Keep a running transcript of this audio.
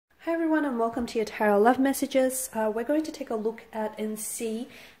welcome to your tarot love messages. We're going to take a look at and see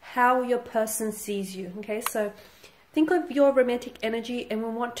how your person sees you. Okay, so think of your romantic energy and we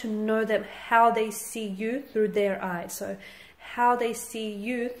want to know them, how they see you through their eyes. So how they see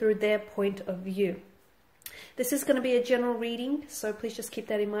you through their point of view. This is going to be a general reading, so please just keep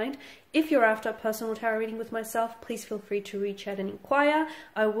that in mind. If you're after a personal tarot reading with myself, please feel free to reach out and inquire.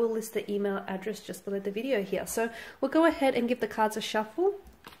 I will list the email address just below the video here. So we'll go ahead and give the cards a shuffle.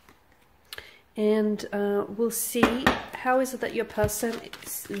 And we'll see how is it that your person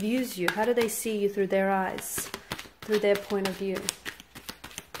views you. How do they see you through their eyes, through their point of view?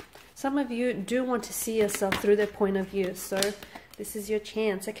 Some of you do want to see yourself through their point of view, so this is your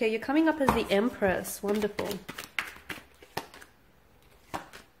chance. Okay, you're coming up as the Empress. Wonderful.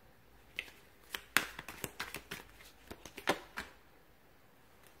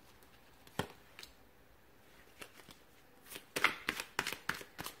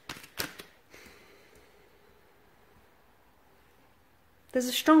 There's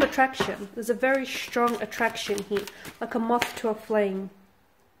a strong attraction. There's a very strong attraction here, like a moth to a flame.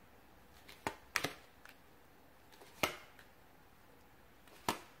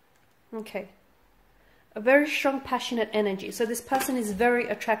 Okay. A very strong, passionate energy. So this person is very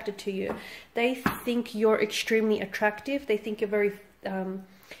attracted to you. They think you're extremely attractive. They think you're very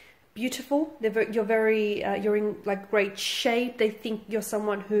beautiful. You're in like great shape. They think you're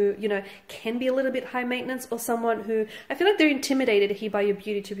someone who, you know, can be a little bit high maintenance, or someone who, I feel like they're intimidated here by your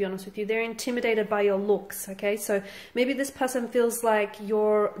beauty, to be honest with you. They're intimidated by your looks. Okay, so maybe this person feels like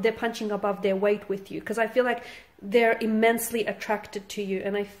they're punching above their weight with you, because I feel like they're immensely attracted to you,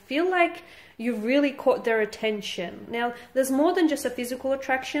 and I feel like you've really caught their attention. Now, there's more than just a physical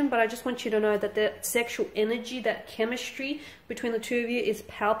attraction, but I just want you to know that the sexual energy, that chemistry between the two of you is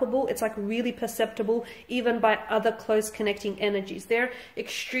palpable. It's like really perceptible, even by other close connecting energies. They're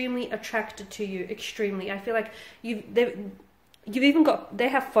extremely attracted to you, extremely. I feel like they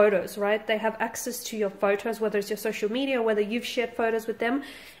have photos, right? They have access to your photos, whether it's your social media or whether you've shared photos with them,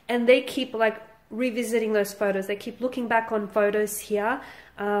 and they keep like revisiting those photos. They keep looking back on photos here.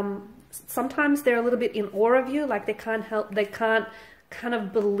 Sometimes they're a little bit in awe of you, like they can't kind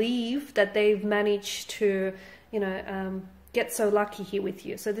of believe that they've managed to, you know, get so lucky here with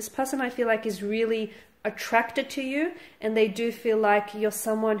you. So this person, I feel like, is really attracted to you, and they do feel like you're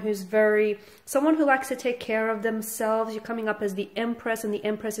someone who likes to take care of themselves. You're coming up as the Empress, and the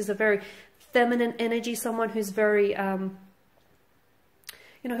Empress is a very feminine energy, someone who's very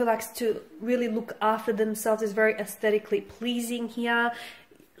you know, who likes to really look after themselves, is very aesthetically pleasing here.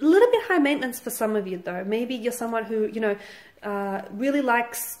 A little bit high maintenance for some of you, though. Maybe you're someone who, you know, really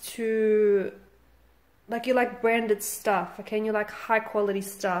likes to, like, you like branded stuff, okay, and you like high quality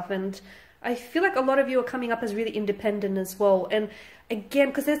stuff. And I feel like a lot of you are coming up as really independent as well. And again,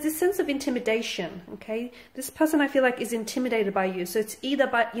 because there's this sense of intimidation, okay? This person, I feel like, is intimidated by you. So it's either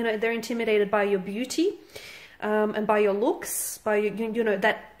by, you know, they're intimidated by your beauty, and by your looks, by you know,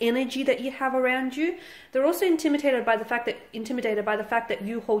 that energy that you have around you. They're also intimidated by the fact that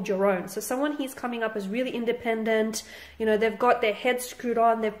you hold your own. So someone here's coming up as really independent. You know, they've got their head screwed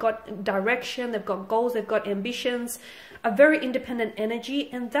on, they've got direction, they've got goals, they've got ambitions, a very independent energy,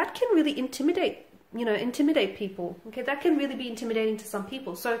 and that can really intimidate people. Okay, that can really be intimidating to some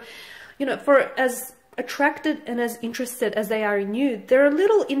people. So, you know, for as attracted and as interested as they are in you, they're a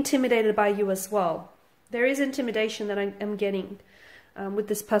little intimidated by you as well. There is intimidation that I am getting with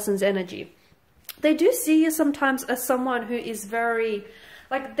this person's energy. They do see you sometimes as someone who is very,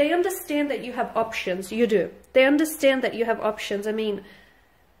 like, they understand that you have options. You do. They understand that you have options. I mean,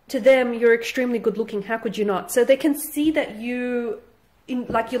 to them, you're extremely good looking. How could you not? So they can see that you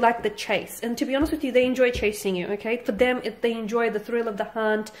like the chase. And to be honest with you, they enjoy chasing you, okay? For them, they enjoy the thrill of the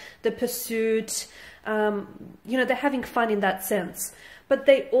hunt, the pursuit. You know, they're having fun in that sense. But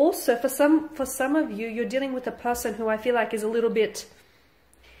they also, for some of you, you're dealing with a person who I feel like is a little bit,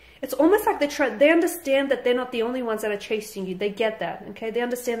 it's almost like they understand that they're not the only ones that are chasing you. They get that, okay? They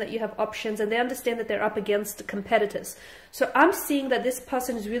understand that you have options, and they understand that they're up against competitors. So I'm seeing that this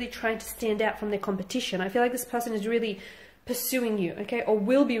person is really trying to stand out from their competition. I feel like this person is really pursuing you, okay? Or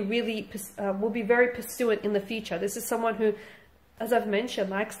will be very pursuant in the future. This is someone who, as I've mentioned,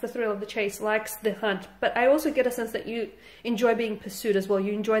 likes the thrill of the chase, likes the hunt. But I also get a sense that you enjoy being pursued as well.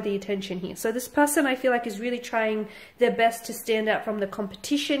 You enjoy the attention here. So this person, I feel like, is really trying their best to stand out from the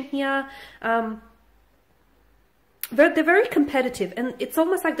competition here. They're very competitive, and it's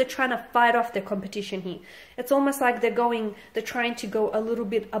almost like they're trying to fight off their competition here. It's almost like they're trying to go a little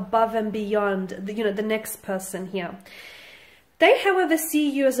bit above and beyond the next person here. They, however, see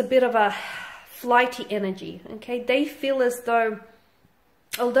you as a bit of a flighty energy, okay? They feel as though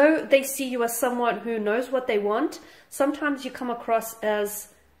although they see you as someone who knows what they want, sometimes you come across as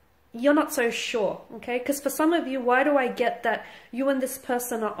you're not so sure, okay? Because for some of you, why do I get that you and this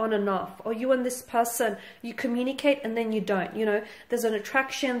person are on and off? Or you and this person, you communicate and then you don't, you know? There's an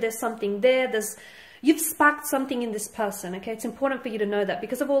attraction, there's something there, you've sparked something in this person, okay? It's important for you to know that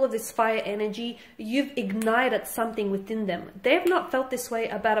because of all of this fire energy, you've ignited something within them. They've not felt this way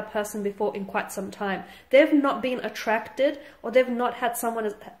about a person before in quite some time. They've not been attracted, or they've not had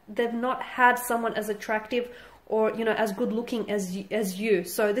someone as attractive or, you know, as good looking as you.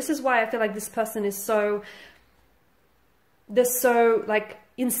 So this is why I feel like this person is they're so like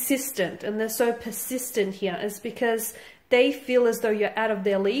insistent and they're so persistent here, is because they feel as though you're out of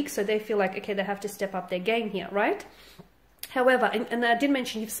their league. So they feel like, okay, they have to step up their game here, right? However, and I did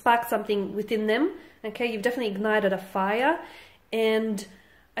mention you've sparked something within them, okay? You've definitely ignited a fire, and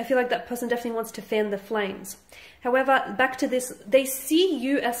I feel like that person definitely wants to fan the flames. However, back to this, they see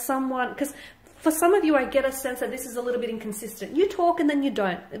you as someone, because for some of you, I get a sense that this is a little bit inconsistent. You talk and then you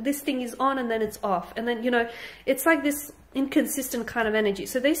don't. This thing is on and then it's off. And then, you know, it's like this inconsistent kind of energy.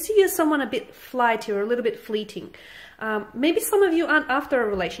 So they see you as someone a bit flighty or a little bit fleeting. Maybe some of you aren't after a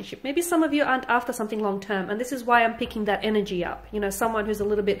relationship. Maybe some of you aren't after something long-term. And this is why I'm picking that energy up. You know, someone who's a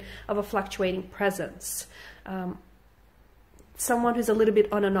little bit of a fluctuating presence. Someone who's a little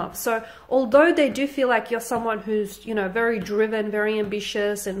bit on and off. So although they do feel like you're someone who's, you know, very driven, very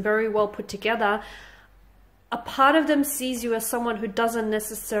ambitious and very well put together, a part of them sees you as someone who doesn't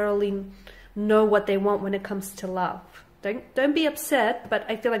necessarily know what they want when it comes to love. Don't be upset, but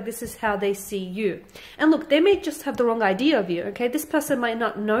I feel like this is how they see you. And look, they may just have the wrong idea of you, okay? This person might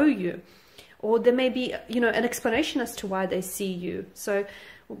not know you, or there may be, you know, an explanation as to why they see you. So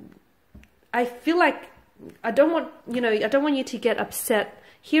I feel like I don't want you to get upset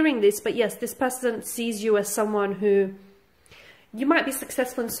hearing this, but yes, this person sees you as someone who, you might be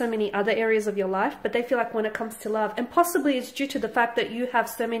successful in so many other areas of your life, but they feel like when it comes to love, and possibly it's due to the fact that you have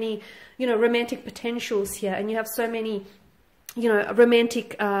so many, you know, romantic potentials here, and you have so many, you know,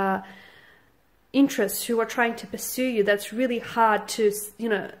 romantic interests who are trying to pursue you, that's really hard to, you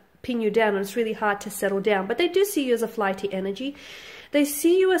know, pin you down, and it's really hard to settle down. But they do see you as a flighty energy. They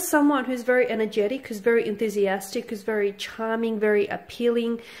see you as someone who's very energetic, who's very enthusiastic, who's very charming, very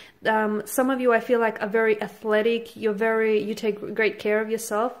appealing. Some of you, I feel like, are very athletic. You take great care of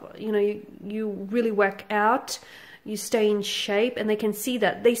yourself. You know, you really work out. You stay in shape, and they can see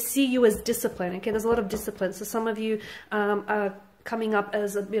that. They see you as discipline. Okay, there's a lot of discipline. So some of you are coming up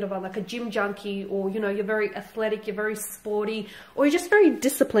as a bit of like a gym junkie, or, you know, you're very athletic, you're very sporty, or you're just very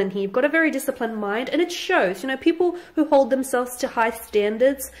disciplined here. You've got a very disciplined mind, and it shows. You know, people who hold themselves to high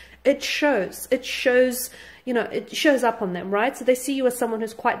standards, it shows, you know, it shows up on them, right? So they see you as someone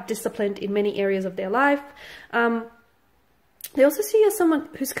who's quite disciplined in many areas of their life. They also see you as someone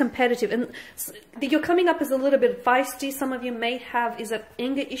who's competitive, and you're coming up as a little bit feisty. Some of you may have, is it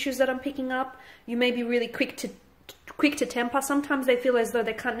anger issues that I'm picking up? You may be really quick to temper. Sometimes they feel as though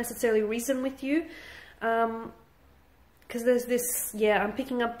they can't necessarily reason with you, because there's this, yeah, I'm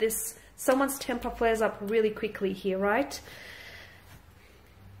picking up this, someone's temper flares up really quickly here, right?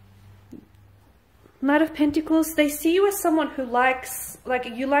 Knight of Pentacles, they see you as someone who likes, like,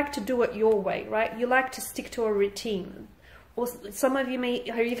 you like to do it your way, right? You like to stick to a routine. Or some of you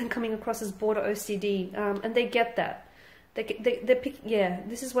are even coming across as border OCD, and they get that.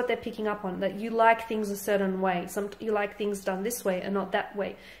 This is what they're picking up on, that you like things a certain way. You like things done this way and not that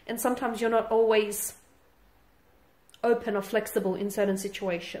way. And sometimes you're not always open or flexible in certain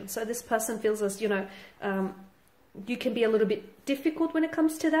situations. So this person feels as, you know, you can be a little bit difficult when it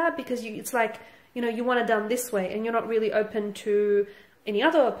comes to that, because it's like, you know, you want it done this way, and you're not really open to any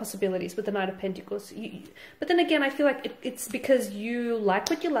other possibilities with the Knight of Pentacles. But then again, I feel like it's because you like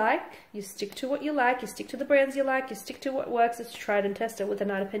what you like, you stick to what you like, you stick to the brands you like, you stick to what works. It's tried and tested with the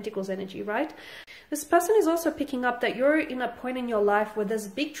Knight of Pentacles energy, right? This person is also picking up that you're in a point in your life where there's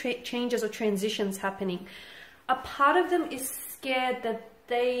big changes or transitions happening. A part of them is scared that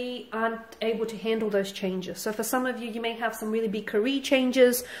they aren't able to handle those changes. So for some of you, you may have some really big career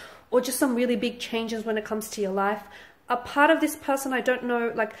changes, or just some really big changes when it comes to your life. A part of this person, I don't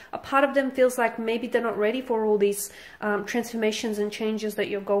know, like a part of them feels like maybe they're not ready for all these transformations and changes that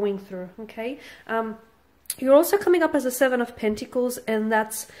you're going through, okay? You're also coming up as a Seven of Pentacles, and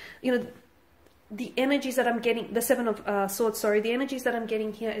that's, you know, the energies that I'm getting, the Seven of Swords, sorry, the energies that I'm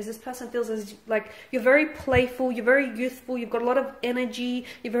getting here is this person feels as like you're very playful, you're very youthful, you've got a lot of energy,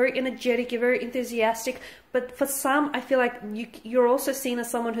 you're very energetic, you're very enthusiastic, but for some, I feel like you're also seen as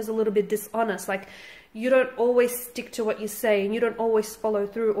someone who's a little bit dishonest, like you don't always stick to what you say and you don't always follow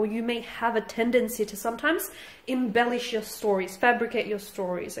through, or you may have a tendency to sometimes embellish your stories, fabricate your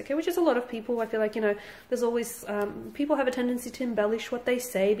stories, okay, which is a lot of people. I feel like, you know, there's always people have a tendency to embellish what they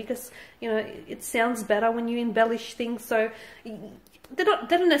say because, you know, it sounds better when you embellish things. So they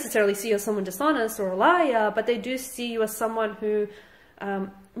don't necessarily see you as someone dishonest or a liar, but they do see you as someone who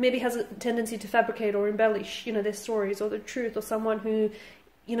maybe has a tendency to fabricate or embellish, you know, their stories or the truth, or someone who,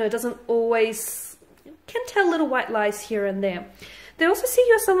 you know, doesn't always, can tell little white lies here and there. They also see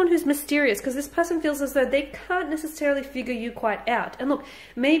you as someone who's mysterious, because this person feels as though they can't necessarily figure you quite out. And look,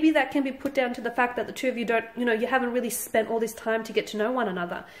 maybe that can be put down to the fact that the two of you don't, you know, you haven't really spent all this time to get to know one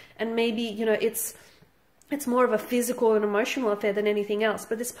another. And maybe, you know, it's more of a physical and emotional affair than anything else.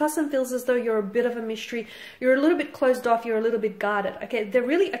 But this person feels as though you're a bit of a mystery. You're a little bit closed off. You're a little bit guarded. Okay, they're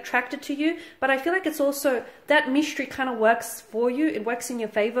really attracted to you. But I feel like it's also, that mystery kind of works for you. It works in your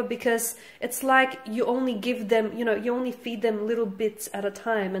favor, because it's like you only give them, you know, you only feed them little bits at a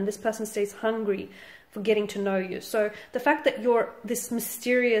time. And this person stays hungry for getting to know you. So the fact that you're this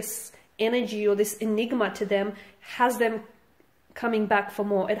mysterious energy or this enigma to them has them coming back for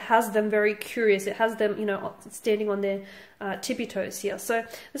more. It has them very curious. It has them, you know, standing on their tippy toes here. So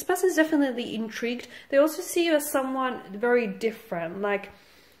this person is definitely intrigued. They also see you as someone very different. Like,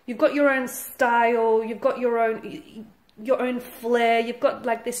 you've got your own style. You've got your own flair. You've got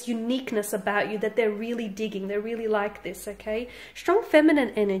like this uniqueness about you that they're really digging. They really like this, okay? Strong feminine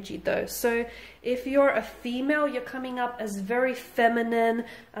energy though. So if you're a female, you're coming up as very feminine,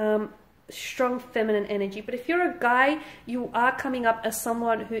 strong feminine energy. But if you're a guy, you are coming up as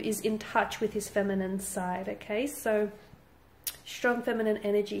someone who is in touch with his feminine side, okay? So strong feminine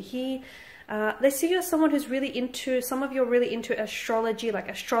energy here. They see you as someone who's really into, some of you are really into astrology, like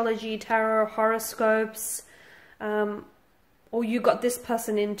astrology, tarot, horoscopes, or you got this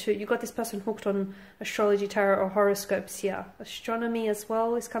person hooked on astrology, tarot, or horoscopes here. Astronomy as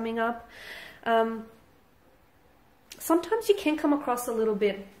well is coming up. Sometimes you can come across a little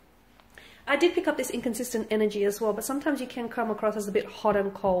bit, I did pick up this inconsistent energy as well, but sometimes you can come across as a bit hot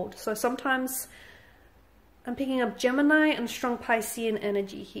and cold. So sometimes I'm picking up Gemini and strong Piscean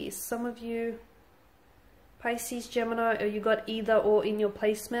energy here. Some of you, Pisces, Gemini, or you got either or in your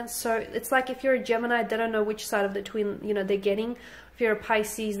placement. So it's like if you're a Gemini, they don't know which side of the twin, you know, they're getting. If you're a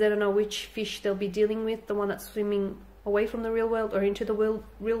Pisces, they don't know which fish they'll be dealing with, the one that's swimming away from the real world or into the real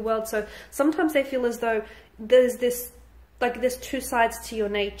world. So sometimes they feel as though there's this, like there's two sides to your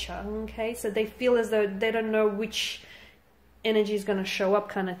nature, okay? So they feel as though they don't know which energy is going to show up,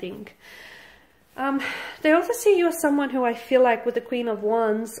 kind of thing. They also see you as someone who I feel like with the Queen of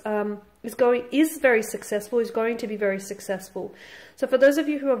Wands is very successful, is going to be very successful. So for those of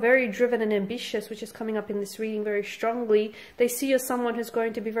you who are very driven and ambitious, which is coming up in this reading very strongly, they see you as someone who's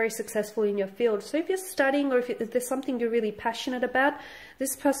going to be very successful in your field. So if you're studying, or if there's something you're really passionate about,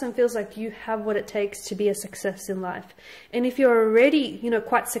 this person feels like you have what it takes to be a success in life. And if you're already, you know,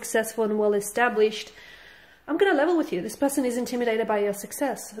 quite successful and well established, I'm going to level with you. This person is intimidated by your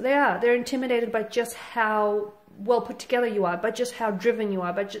success. They're intimidated by just how well put together you are, by just how driven you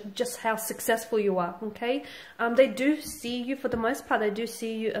are, by just how successful you are, okay? They do see you, for the most part, they do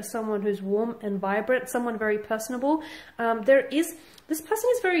see you as someone who's warm and vibrant, someone very personable. This person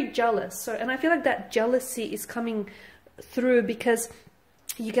is very jealous. So, and I feel like that jealousy is coming through because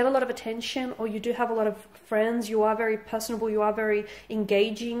you get a lot of attention, or you do have a lot of friends, you are very personable, you are very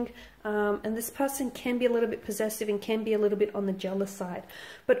engaging, and this person can be a little bit possessive and can be a little bit on the jealous side.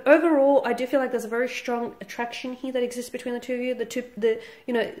 But overall, I do feel like there's a very strong attraction here that exists between the two of you.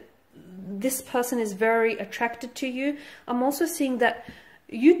 You know, this person is very attracted to you. I'm also seeing that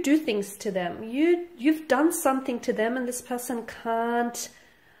you do things to them. You've done something to them, and this person can't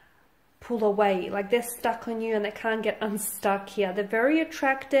pull away. Like, they're stuck on you and they can't get unstuck here. They're very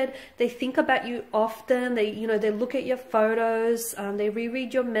attracted. They think about you often. They look at your photos. They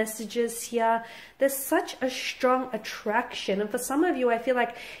reread your messages here. There's such a strong attraction. And for some of you, I feel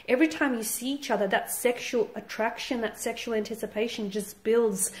like every time you see each other, that sexual attraction, that sexual anticipation just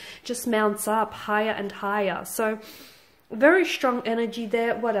builds, just mounts up higher and higher. So very strong energy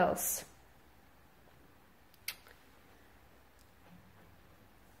there. What else?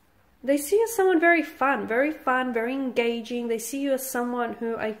 They see you as someone very fun, very engaging. They see you as someone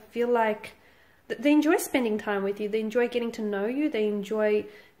who I feel like they enjoy spending time with you. They enjoy getting to know you. They enjoy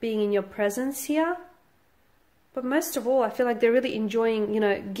being in your presence here. But most of all, I feel like they're really enjoying, you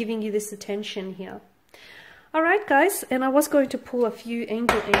know, giving you this attention here. All right, guys, and I was going to pull a few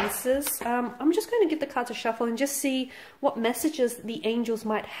angel answers. I'm just going to give the cards a shuffle and just see what messages the angels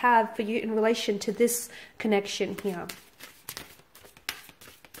might have for you in relation to this connection here.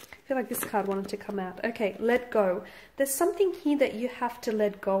 feel like this card wanted to come out. Okay, let go. There's something here that you have to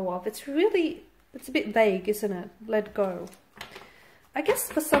let go of. It's a bit vague, isn't it? Let go. I guess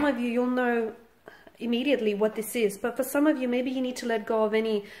for some of you, you'll know immediately what this is, but for some of you, maybe you need to let go of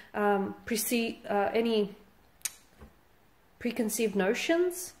any preconceived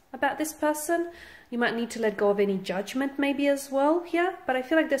notions about this person. You might need to let go of any judgment maybe as well here, but I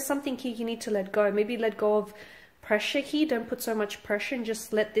feel like there's something here you need to let go. Maybe let go of pressure here. Don't put so much pressure and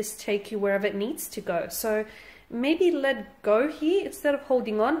just let this take you wherever it needs to go. So maybe let go here instead of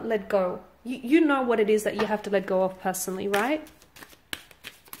holding on. Let go. You know what it is that you have to let go of personally, right?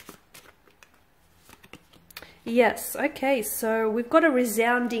 Yes. Okay, so we've got a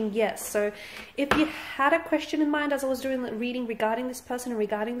resounding yes. So if you had a question in mind as I was doing the reading regarding this person and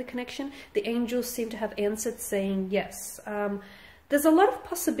regarding the connection, the angels seem to have answered saying yes. There's a lot of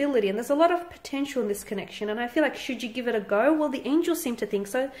possibility and there's a lot of potential in this connection, and I feel like should you give it a go? Well, the angels seem to think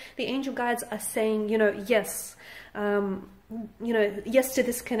so. The angel guides are saying, you know, yes. Yes to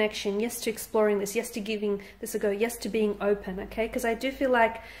this connection, yes to exploring this, yes to giving this a go, yes to being open, okay? Because I do feel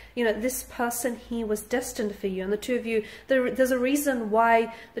like, you know, this person here was destined for you, and the two of you, there's a reason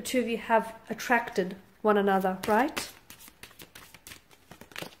why the two of you have attracted one another, right?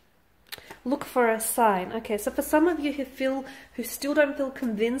 Look for a sign. Okay, so for some of you who still don't feel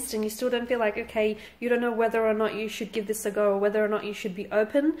convinced and you still don't feel like, okay, you don't know whether or not you should give this a go or whether or not you should be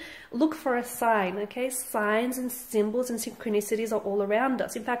open, look for a sign, okay? Signs and symbols and synchronicities are all around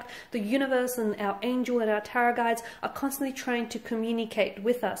us. In fact, the universe and our angel and our tarot guides are constantly trying to communicate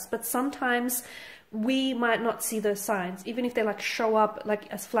with us, but sometimes we might not see those signs, even if they like show up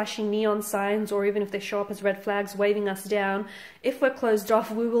like as flashing neon signs, or even if they show up as red flags waving us down. If we're closed off,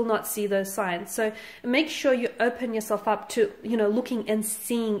 we will not see those signs. So make sure you open yourself up to, you know, looking and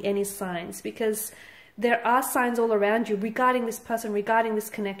seeing any signs, because there are signs all around you regarding this person, regarding this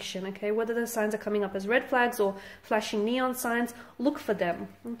connection, okay? Whether those signs are coming up as red flags or flashing neon signs, look for them,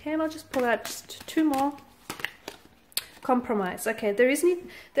 okay? And I'll just pull out just two more. Compromise. Okay, there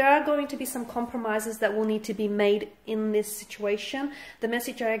are going to be some compromises that will need to be made in this situation. The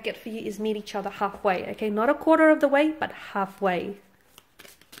message I get for you is meet each other halfway, okay? Not a quarter of the way, but halfway.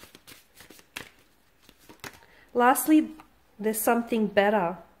 Lastly, there's something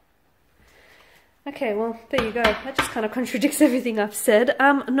better. Okay, well, there you go. That just kind of contradicts everything I've said.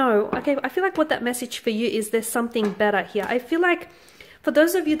 No, okay, I feel like what that message for you is there's something better here. I feel like for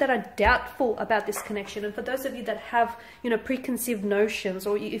those of you that are doubtful about this connection, and for those of you that have, you know, preconceived notions,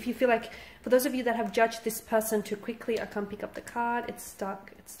 or if you feel like, for those of you that have judged this person too quickly, I can't pick up the card, it's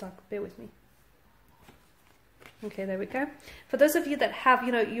stuck, bear with me. Okay, there we go. For those of you that have,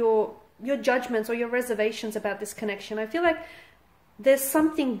 you know, your judgments or your reservations about this connection, I feel like there's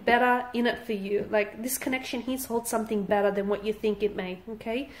something better in it for you. Like this connection here holds something better than what you think it may,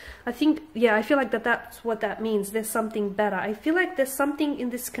 okay? I think, yeah, I feel like that's what that means. There's something better. I feel like there's something in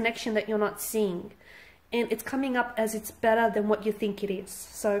this connection that you're not seeing, and it's coming up as it's better than what you think it is.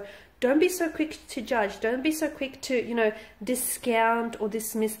 So don't be so quick to judge. Don't be so quick to, you know, discount or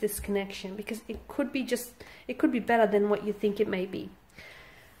dismiss this connection, because it could be better than what you think it may be.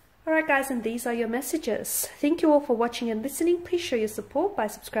 Alright guys, and these are your messages. Thank you all for watching and listening. Please show your support by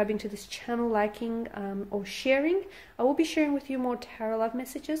subscribing to this channel, liking or sharing. I will be sharing with you more tarot love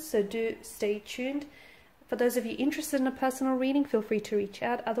messages, so do stay tuned. For those of you interested in a personal reading, feel free to reach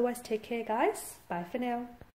out. Otherwise, take care guys. Bye for now.